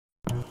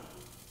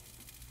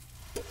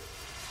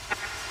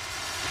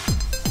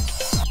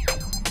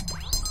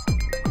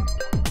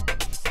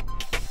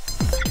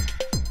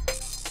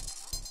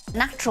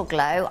Natural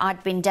Glow,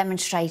 I'd been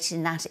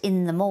demonstrating that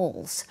in the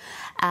malls,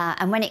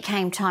 and when it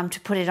came time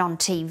to put it on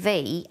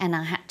TV and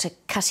I had to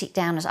cut it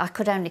down, I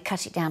could only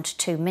cut it down to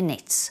 2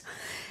 minutes.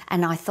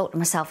 And I thought to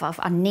myself,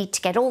 I need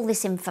to get all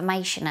this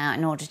information out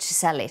in order to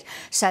sell it.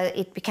 So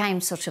it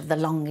became sort of the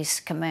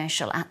longest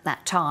commercial at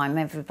that time.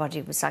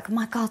 Everybody was like, oh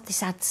my God,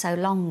 this ad's so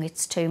long,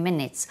 it's 2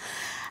 minutes.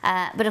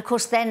 But of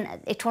course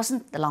then it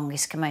wasn't the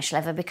longest commercial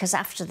ever, because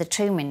after the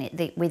 2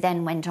 minute, we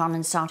then went on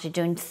and started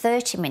doing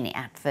 30-minute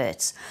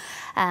adverts.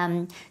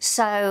 And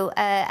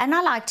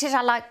I liked it.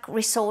 I like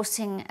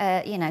resourcing,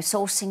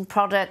 sourcing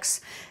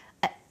products,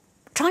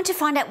 trying to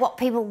find out what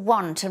people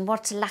want and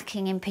what's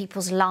lacking in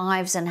people's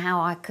lives and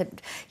how I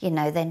could,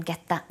 then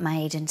get that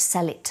made and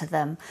sell it to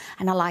them.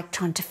 And I like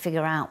trying to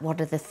figure out what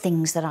are the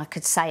things that I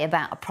could say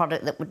about a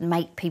product that would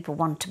make people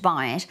want to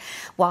buy it,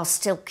 while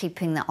still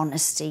keeping the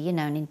honesty, and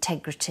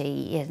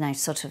integrity,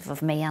 sort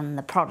of me and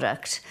the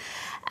product.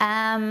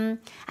 And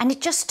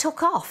it just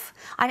took off.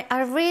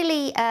 I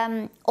really,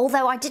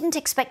 although I didn't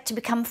expect to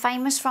become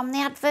famous from the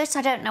adverts,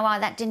 I don't know why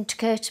that didn't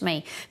occur to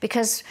me,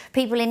 because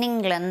people in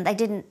England,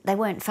 they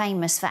weren't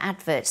famous for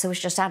adverts. There was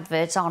just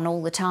adverts on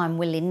all the time,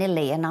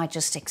 willy-nilly, and I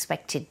just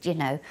expected,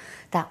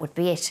 that would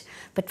be it.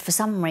 But for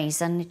some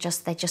reason,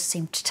 they just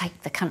seemed to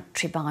take the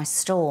country by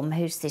storm.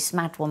 Who's this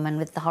mad woman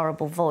with the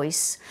horrible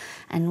voice,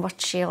 and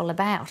what's she all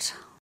about?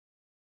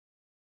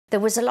 There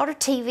was a lot of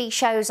TV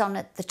shows on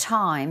at the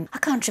time. I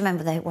can't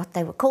remember what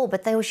they were called,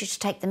 but they always used to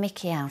take the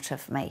mickey out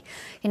of me.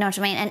 You know what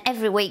I mean? And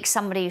every week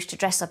somebody used to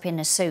dress up in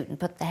a suit and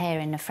put the hair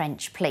in a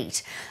French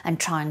pleat and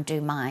try and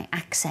do my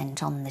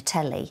accent on the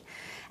telly.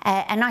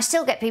 And I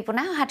still get people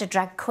now. I had a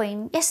drag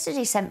queen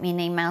yesterday sent me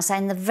an email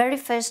saying the very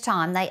first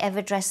time they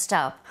ever dressed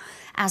up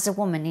as a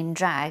woman in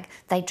drag,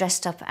 they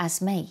dressed up as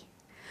me.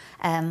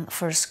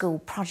 For a school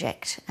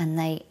project, and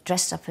they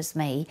dressed up as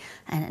me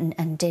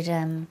and did,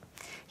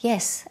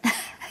 yes,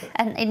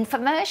 an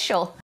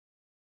infomercial.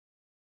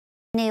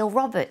 Neil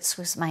Roberts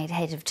was made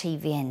head of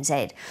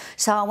TVNZ,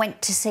 so I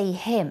went to see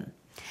him.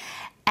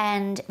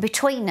 And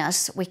between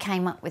us, we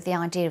came up with the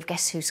idea of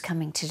Guess Who's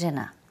Coming to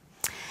Dinner.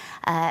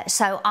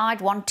 So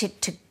I'd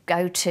wanted to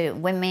go to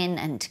women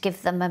and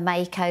give them a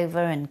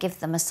makeover and give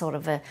them a sort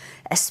of a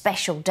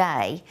special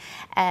day.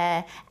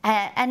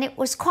 And it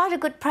was quite a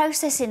good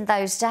process in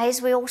those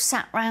days. We all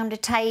sat round a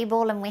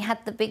table and we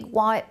had the big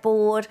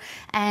whiteboard,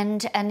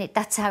 and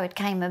that's how it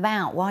came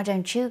about. Why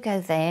don't you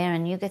go there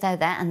and you go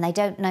there, and they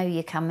don't know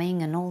you're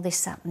coming, and all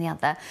this, that and the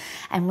other.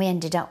 And we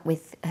ended up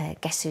with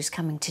Guess Who's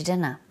Coming to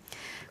Dinner,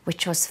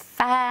 which was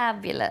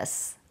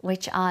fabulous,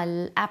 which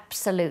I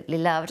absolutely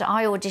loved.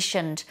 I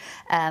auditioned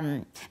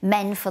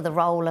men for the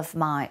role of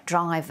my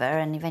driver,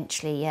 and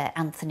eventually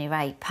Anthony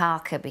Ray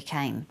Parker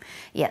became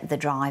the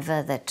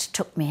driver that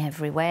took me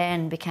everywhere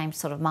and became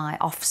sort of my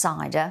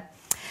offsider.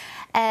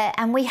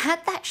 And we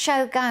had that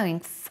show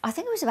going, I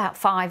think it was about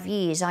 5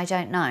 years, I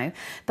don't know.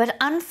 But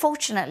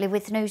unfortunately,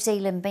 with New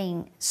Zealand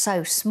being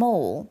so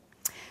small,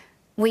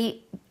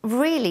 we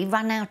really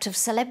ran out of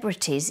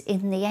celebrities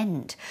in the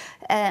end.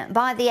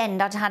 By the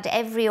end, I'd had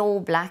every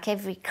All Black,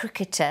 every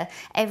cricketer,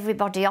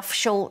 everybody off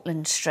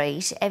Shortland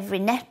Street, every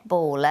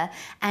netballer,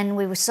 and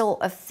we were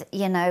sort of,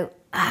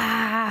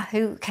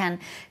 who can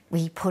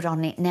we put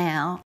on it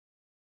now?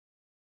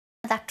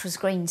 That was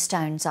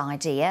Greenstone's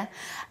idea.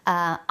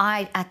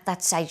 I, at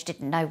that stage,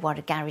 didn't know what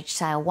a garage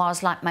sale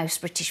was. Like most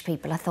British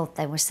people, I thought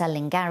they were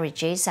selling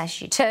garages,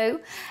 as you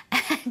do.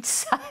 And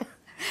so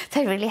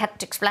they really had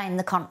to explain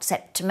the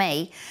concept to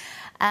me.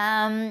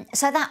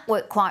 So that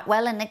worked quite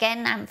well, and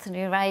again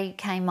Anthony Ray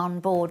came on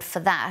board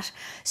for that.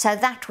 So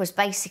that was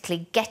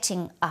basically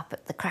getting up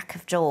at the crack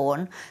of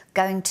dawn,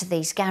 going to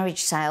these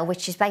garage sale,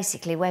 which is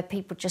basically where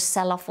people just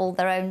sell off all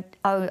their own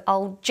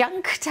old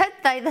junk,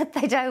 don't they, that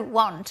they don't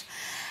want.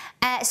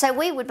 So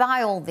we would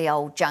buy all the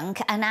old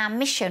junk, and our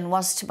mission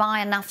was to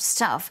buy enough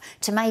stuff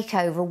to make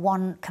over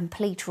one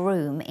complete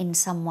room in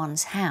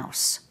someone's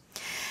house.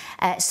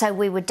 So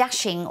we were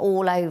dashing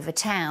all over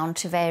town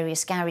to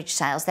various garage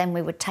sales. Then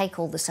we would take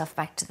all the stuff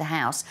back to the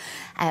house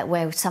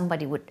where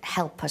somebody would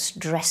help us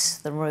dress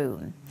the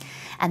room.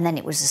 And then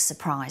it was a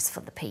surprise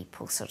for the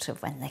people sort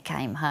of when they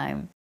came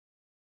home.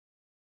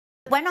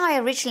 When I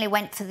originally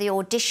went for the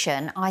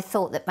audition, I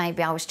thought that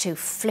maybe I was too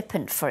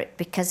flippant for it,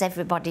 because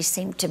everybody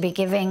seemed to be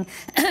giving,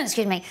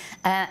 excuse me,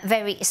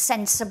 very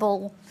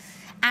sensible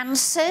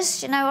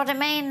answers, you know what I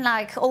mean?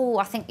 Like, oh,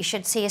 I think you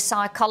should see a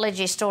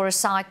psychologist or a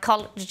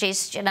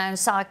psychologist,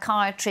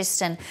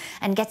 psychiatrist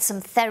and get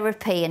some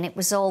therapy, and it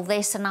was all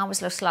this, and I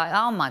was just like,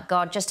 oh my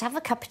God, just have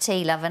a cup of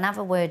tea, love, and have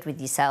a word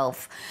with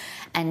yourself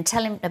and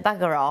tell him to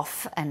bugger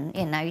off, and,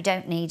 you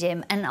don't need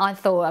him. And I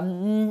thought,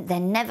 they're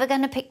never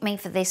going to pick me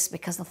for this,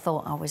 because I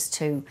thought I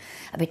was a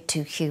bit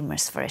too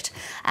humorous for it.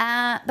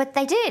 But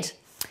they did.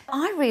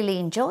 I really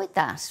enjoyed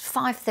that,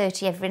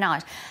 5:30 every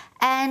night.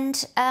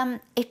 And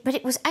but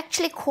it was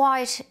actually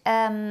quite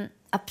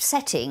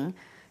upsetting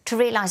to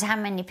realise how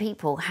many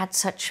people had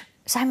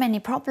so many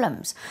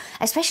problems,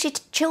 especially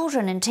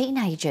children and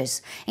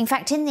teenagers. In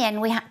fact, in the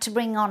end, we had to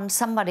bring on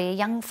somebody, a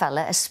young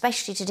fella,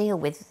 especially to deal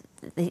with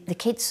the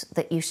kids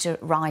that used to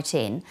write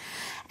in,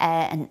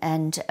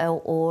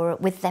 or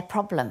with their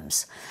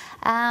problems.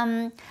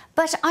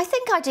 But I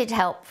think I did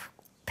help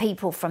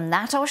people from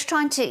that. I was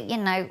trying to, you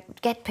know,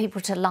 get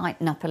people to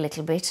lighten up a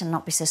little bit and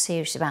not be so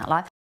serious about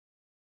life.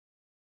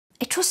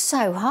 It was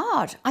so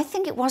hard. I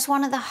think it was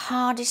one of the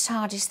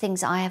hardest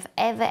things I have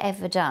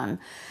ever done,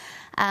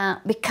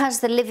 because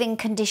the living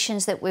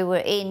conditions that we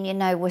were in, you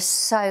know, were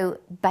so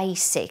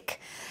basic,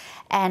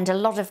 and a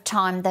lot of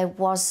time there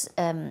was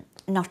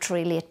not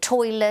really a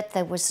toilet,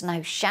 there was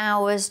no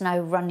showers, no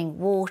running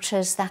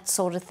waters, that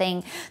sort of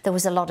thing. There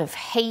was a lot of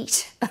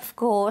heat, of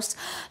course,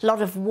 a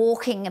lot of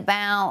walking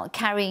about,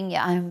 carrying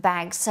your own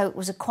bags, so it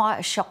was quite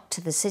a shock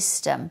to the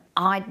system.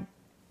 I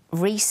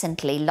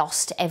recently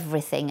lost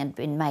everything and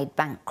been made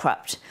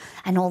bankrupt,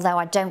 and although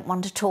I don't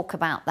want to talk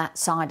about that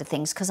side of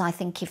things, because I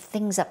think if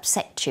things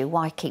upset you,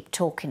 why keep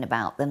talking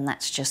about them?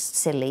 That's just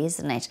silly,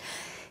 isn't it?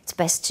 It's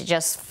best to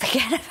just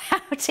forget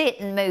about it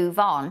and move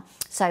on,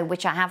 so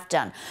which I have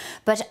done.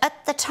 But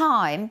at the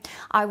time,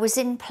 I was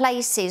in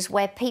places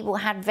where people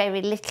had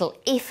very little,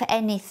 if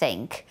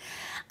anything,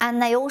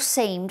 and they all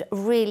seemed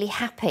really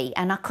happy,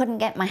 and I couldn't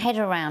get my head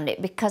around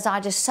it because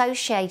I'd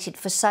associated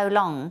for so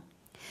long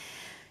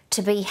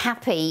to be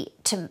happy,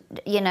 to,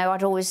 you know,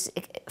 I'd always,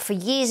 for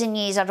years and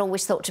years, I'd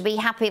always thought to be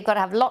happy, I've got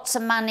to have lots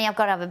of money, I've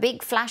got to have a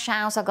big flash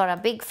house, I've got to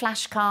have big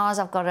flash cars,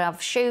 I've got to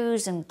have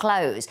shoes and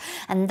clothes.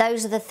 And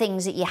those are the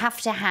things that you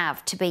have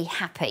to be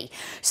happy.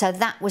 So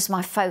that was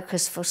my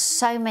focus for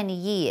so many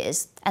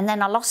years. And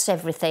then I lost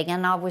everything,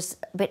 and I was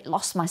a bit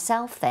lost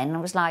myself then. I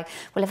was like,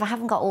 well, if I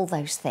haven't got all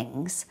those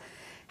things,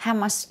 how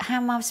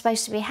am I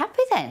supposed to be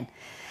happy then?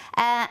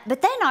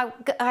 But then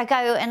I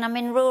go and I'm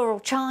in rural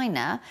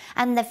China,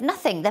 and they've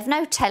nothing. They've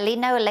no telly,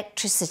 no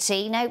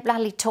electricity, no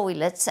bloody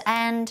toilets,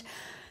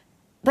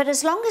 but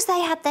as long as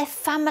they had their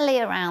family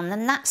around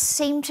them, that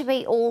seemed to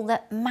be all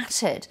that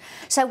mattered.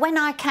 So when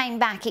I came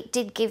back, it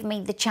did give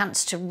me the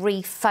chance to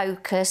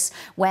refocus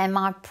where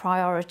my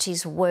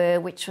priorities were,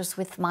 which was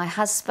with my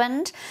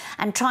husband,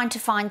 and trying to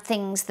find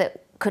things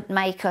that could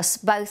make us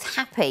both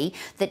happy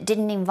that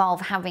didn't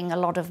involve having a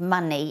lot of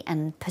money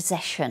and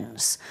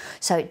possessions.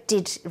 So it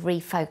did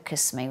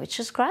refocus me, which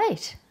was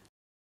great.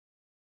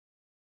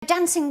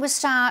 Dancing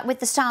with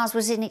the Stars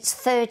was in its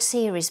 3rd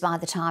series by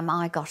the time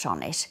I got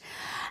on it.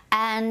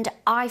 And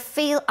I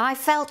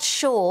felt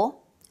sure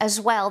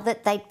as well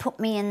that they'd put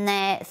me in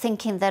there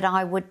thinking that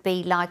I would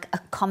be like a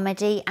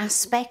comedy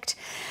aspect.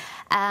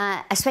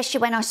 Especially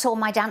when I saw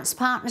my dance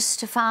partner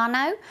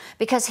Stefano,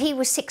 because he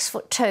was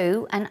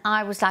 6'2" and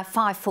I was like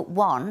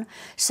 5'1",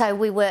 so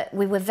we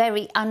were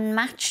very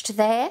unmatched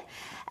there.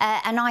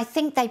 And I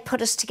think they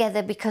put us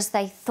together because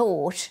they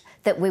thought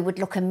that we would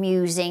look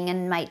amusing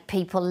and make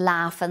people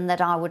laugh, and that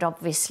I would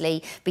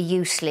obviously be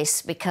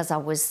useless because I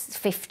was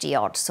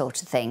 50-odd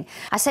sort of thing.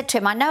 I said to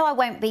him, I know I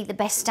won't be the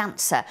best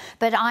dancer,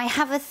 but I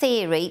have a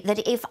theory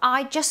that if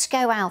I just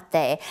go out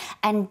there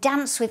and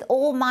dance with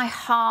all my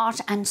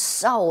heart and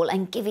soul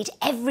and give it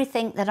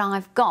everything that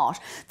I've got,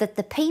 that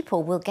the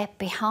people will get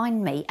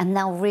behind me and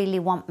they'll really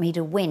want me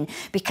to win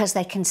because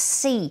they can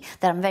see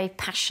that I'm very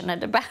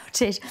passionate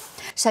about it.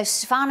 So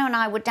Stefano and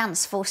I would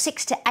dance for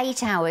 6 to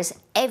 8 hours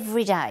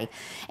every day.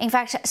 In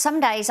fact,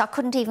 some days I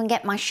couldn't even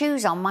get my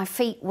shoes on. My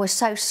feet were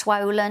so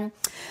swollen.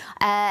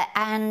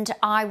 And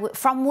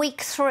from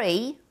week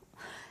 3,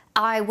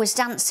 I was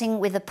dancing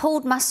with a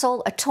pulled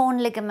muscle, a torn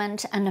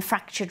ligament and a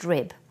fractured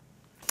rib.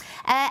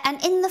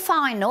 And in the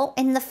final,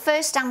 in the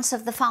first dance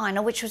of the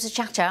final, which was a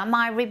cha-cha,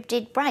 my rib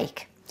did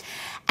break.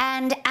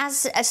 And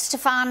as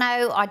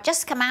Stefano, I'd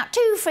just come out,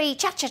 2, 3,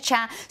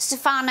 cha-cha-cha,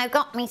 Stefano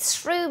got me,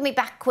 threw me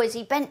backwards,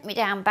 he bent me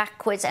down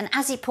backwards, and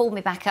as he pulled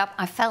me back up,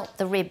 I felt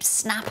the rib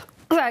snap.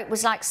 It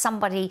was like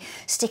somebody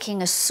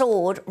sticking a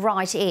sword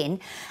right in,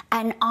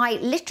 and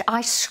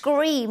I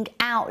screamed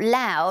out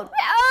loud,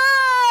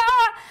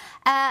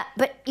 "Ah!"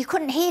 But you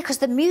couldn't hear because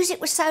the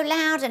music was so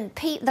loud and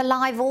the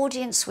live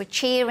audience were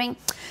cheering.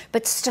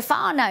 But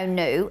Stefano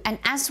knew, and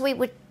as we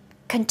were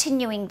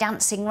continuing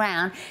dancing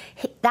round,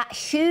 that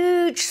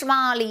huge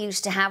smile he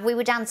used to have, we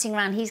were dancing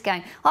around, he's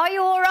going, "Are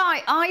you all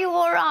right? Are you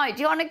all right?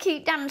 Do you want to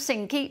keep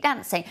dancing? Keep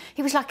dancing."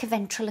 He was like a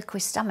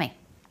ventriloquist dummy.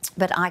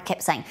 But I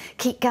kept saying,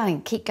 keep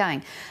going, keep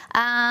going.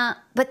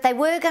 But they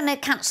were going to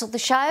cancel the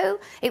show.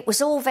 It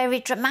was all very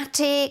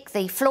dramatic.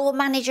 The floor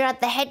manager had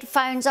the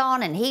headphones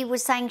on and he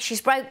was saying, "She's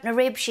broken a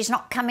rib, she's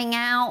not coming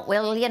out.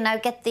 We'll, you know,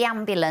 get the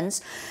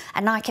ambulance."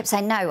 And I kept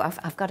saying, "No,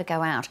 I've got to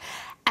go out."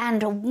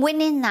 And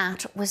winning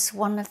that was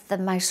one of the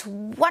most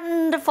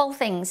wonderful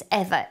things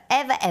ever,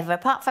 ever, ever.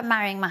 Apart from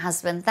marrying my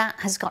husband, that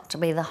has got to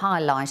be the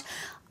highlight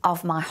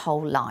of my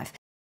whole life.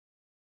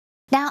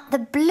 Now, the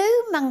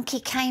Blue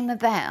Monkey came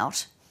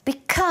about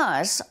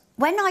because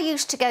when I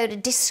used to go to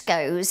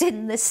discos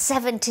in the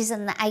 70s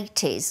and the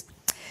 80s,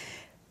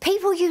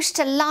 people used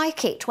to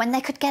like it when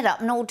they could get up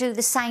and all do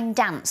the same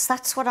dance.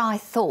 That's what I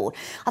thought.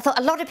 I thought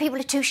a lot of people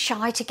are too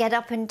shy to get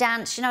up and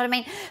dance, you know what I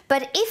mean?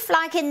 But if,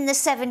 like in the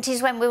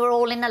 70s when we were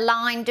all in a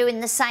line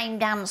doing the same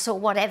dance or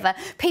whatever,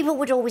 people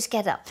would always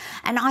get up.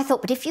 And I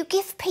thought, but if you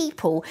give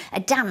people a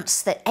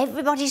dance that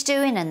everybody's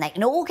doing and they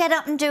can all get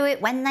up and do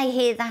it when they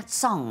hear that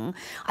song,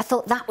 I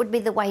thought that would be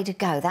the way to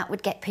go. That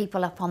would get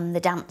people up on the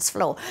dance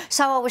floor.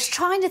 So I was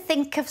trying to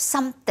think of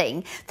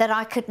something that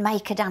I could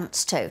make a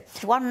dance to.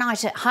 One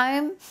night at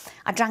home,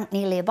 I drank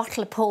nearly a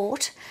bottle of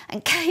port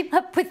and came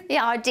up with the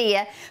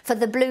idea for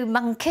the Blue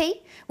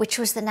Monkey, which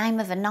was the name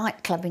of a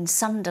nightclub in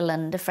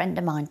Sunderland a friend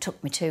of mine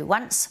took me to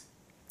once.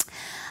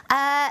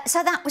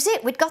 So that was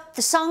it. We'd got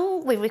the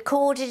song, we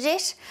recorded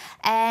it,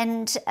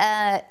 and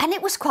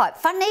it was quite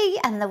funny,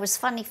 and there was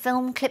funny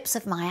film clips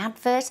of my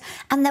adverts,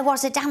 and there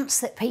was a dance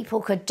that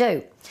people could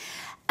do.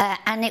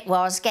 And it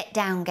was Get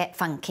Down, Get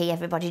Funky,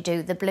 everybody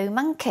do the Blue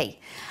Monkey.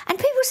 And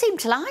people seemed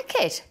to like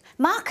it.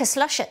 Marcus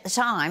Lush at the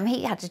time,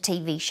 he had a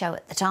TV show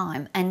at the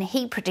time, and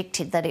he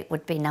predicted that it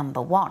would be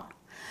 #1.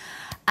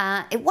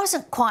 It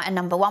wasn't quite a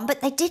 #1,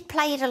 but they did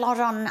play it a lot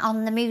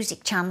on the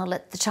music channel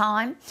at the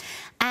time.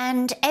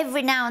 And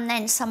every now and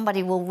then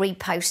somebody will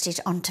repost it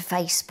onto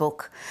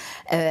Facebook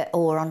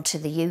or onto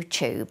the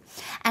YouTube.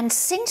 And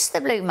since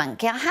the Blue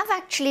Monkey, I have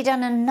actually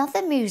done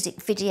another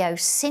music video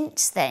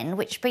since then,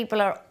 which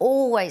people are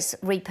always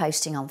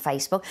reposting on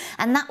Facebook,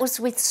 and that was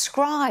with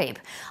Scribe.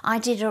 I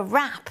did a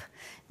rap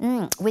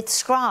with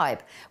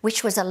Scribe,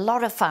 which was a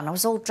lot of fun. I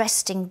was all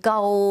dressed in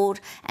gold,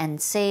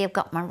 and see, I've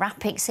got my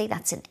rapping, see,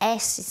 that's an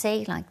S, you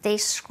see, like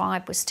this.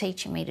 Scribe was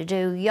teaching me to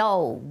do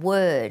yo,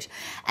 word,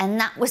 and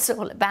that was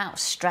all about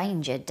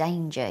stranger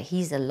danger.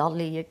 He's a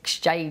lolly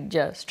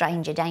exchanger,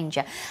 stranger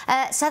danger.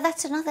 So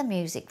that's another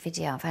music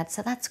video I've had,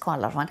 so that's quite a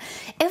lot of fun.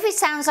 If it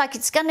sounds like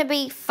it's going to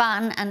be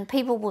fun and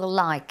people will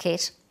like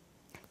it,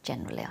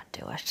 generally I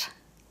do it.